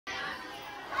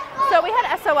So we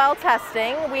had SOL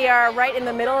testing. We are right in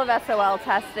the middle of SOL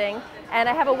testing, and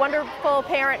I have a wonderful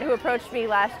parent who approached me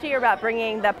last year about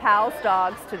bringing the PALS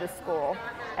dogs to the school.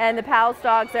 And the PALS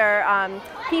dogs are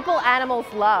people animals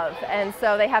love, and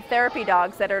so they have therapy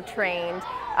dogs that are trained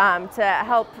to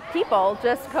help people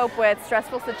just cope with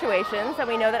stressful situations, and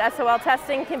we know that SOL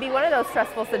testing can be one of those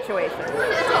stressful situations.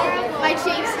 My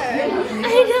cheeks hurt.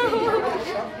 I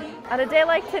know. On a day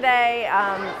like today,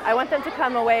 I want them to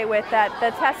come away with that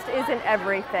the test isn't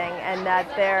everything, and that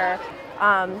they're,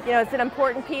 it's an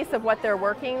important piece of what they're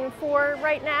working for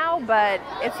right now, but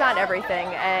it's not everything.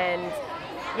 And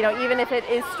even if it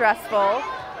is stressful,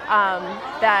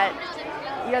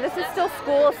 this is still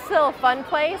school, it's still a fun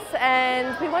place,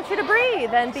 and we want you to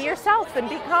breathe and be yourself and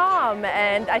be calm.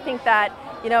 And I think that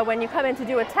when you come in to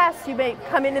do a test, you may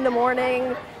come in the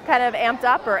morning kind of amped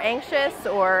up or anxious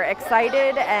or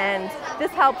excited, and this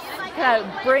helps kind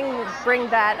of bring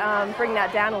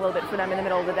that down a little bit for them in the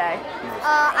middle of the day.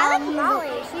 I like Molly.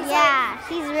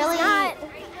 She's really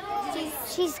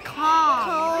she's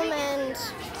calm and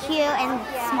cute and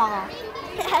small.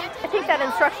 I think that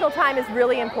instructional time is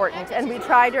really important, and we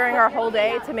try during our whole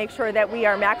day to make sure that we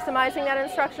are maximizing that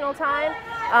instructional time.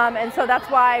 And so that's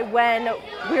why when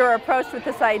we were approached with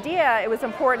this idea, it was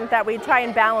important that we try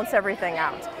and balance everything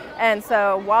out. And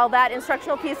so while that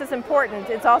instructional piece is important,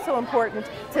 it's also important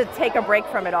to take a break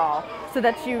from it all so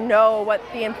that you know what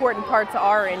the important parts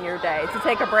are in your day. To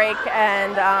take a break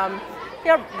and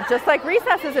just like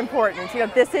recess is important.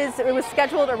 It was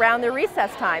scheduled around the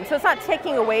recess time. So it's not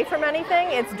taking away from anything,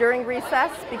 it's during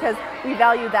recess because we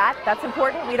value that. That's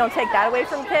important. We don't take that away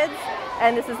from kids.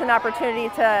 And this is an opportunity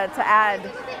to add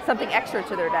something extra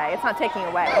to their day. It's not taking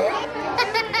away.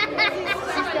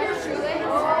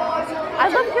 I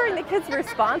love hearing the kids'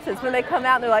 responses when they come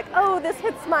out and they're like, oh, this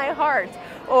hits my heart.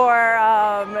 Or,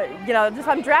 just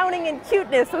I'm drowning in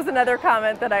cuteness was another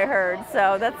comment that I heard.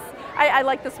 So I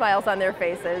like the smiles on their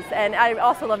faces. And I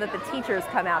also love that the teachers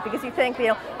come out, because you think,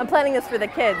 I'm planning this for the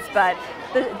kids, but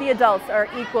the adults are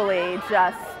equally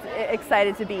just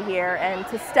excited to be here and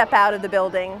to step out of the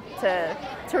building to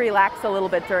relax a little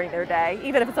bit during their day,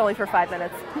 even if it's only for 5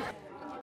 minutes.